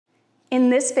In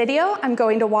this video, I'm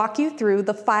going to walk you through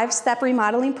the 5-step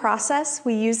remodeling process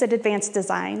we use at Advanced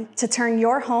Design to turn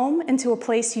your home into a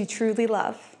place you truly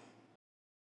love.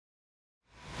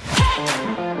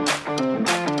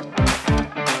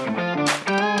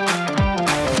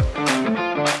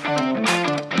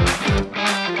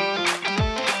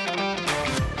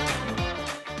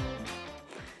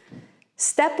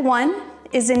 Step 1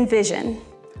 is envision.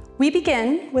 We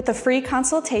begin with a free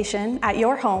consultation at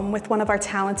your home with one of our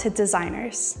talented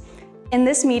designers. In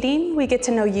this meeting, we get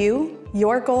to know you,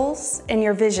 your goals, and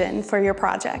your vision for your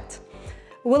project.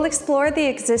 We'll explore the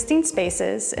existing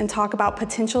spaces and talk about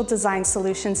potential design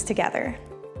solutions together.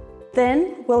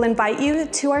 Then, we'll invite you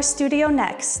to our studio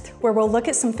next, where we'll look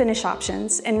at some finish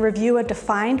options and review a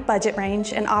defined budget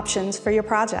range and options for your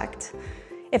project.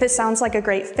 If it sounds like a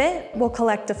great fit, we'll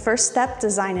collect a first step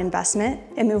design investment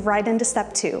and move right into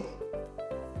step 2.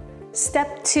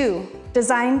 Step 2,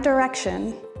 design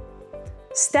direction.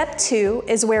 Step 2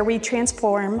 is where we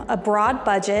transform a broad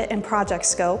budget and project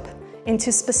scope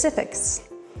into specifics.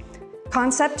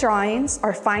 Concept drawings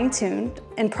are fine-tuned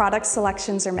and product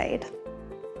selections are made.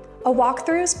 A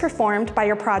walkthrough is performed by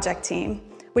your project team,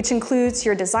 which includes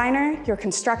your designer, your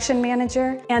construction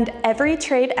manager, and every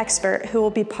trade expert who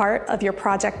will be part of your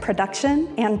project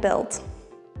production and build.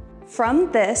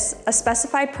 From this, a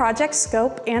specified project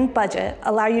scope and budget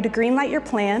allow you to greenlight your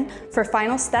plan for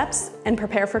final steps and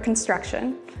prepare for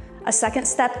construction. A second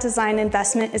step design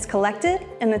investment is collected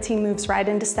and the team moves right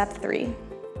into step 3.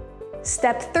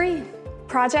 Step 3,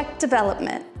 project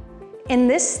development. In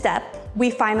this step, we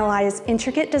finalize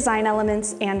intricate design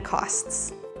elements and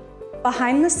costs.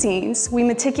 Behind the scenes, we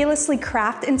meticulously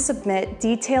craft and submit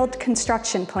detailed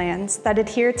construction plans that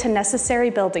adhere to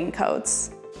necessary building codes.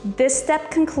 This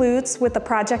step concludes with a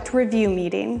project review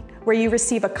meeting, where you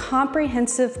receive a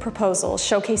comprehensive proposal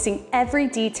showcasing every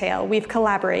detail we've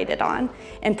collaborated on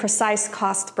and precise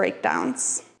cost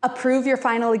breakdowns. Approve your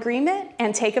final agreement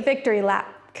and take a victory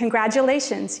lap.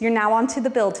 Congratulations, you're now on to the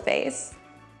build phase.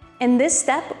 In this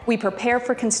step, we prepare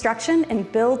for construction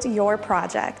and build your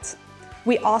project.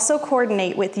 We also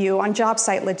coordinate with you on job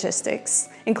site logistics,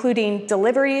 including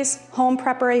deliveries, home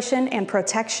preparation and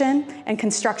protection, and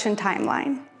construction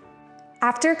timeline.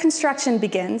 After construction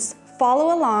begins,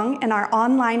 follow along in our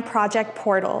online project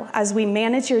portal as we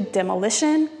manage your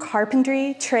demolition,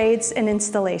 carpentry, trades, and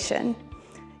installation.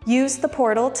 Use the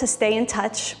portal to stay in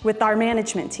touch with our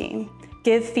management team,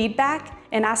 give feedback,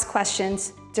 and ask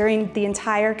questions during the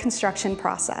entire construction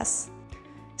process.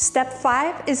 Step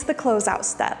 5 is the closeout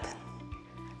step.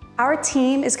 Our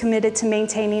team is committed to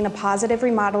maintaining a positive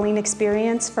remodeling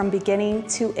experience from beginning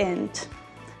to end.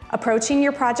 Approaching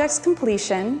your project's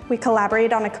completion, we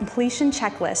collaborate on a completion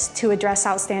checklist to address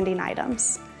outstanding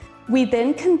items. We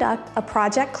then conduct a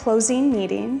project closing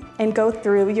meeting and go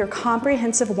through your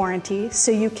comprehensive warranty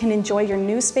so you can enjoy your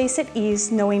new space at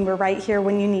ease, knowing we're right here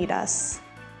when you need us.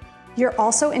 You're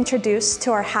also introduced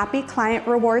to our Happy Client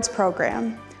Rewards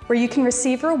program, where you can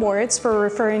receive rewards for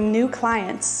referring new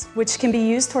clients, which can be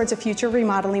used towards a future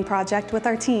remodeling project with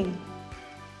our team.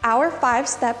 Our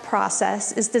 5-step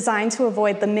process is designed to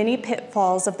avoid the many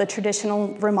pitfalls of the traditional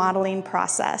remodeling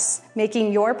process,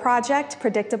 making your project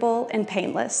predictable and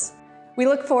painless. We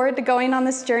look forward to going on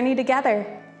this journey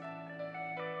together.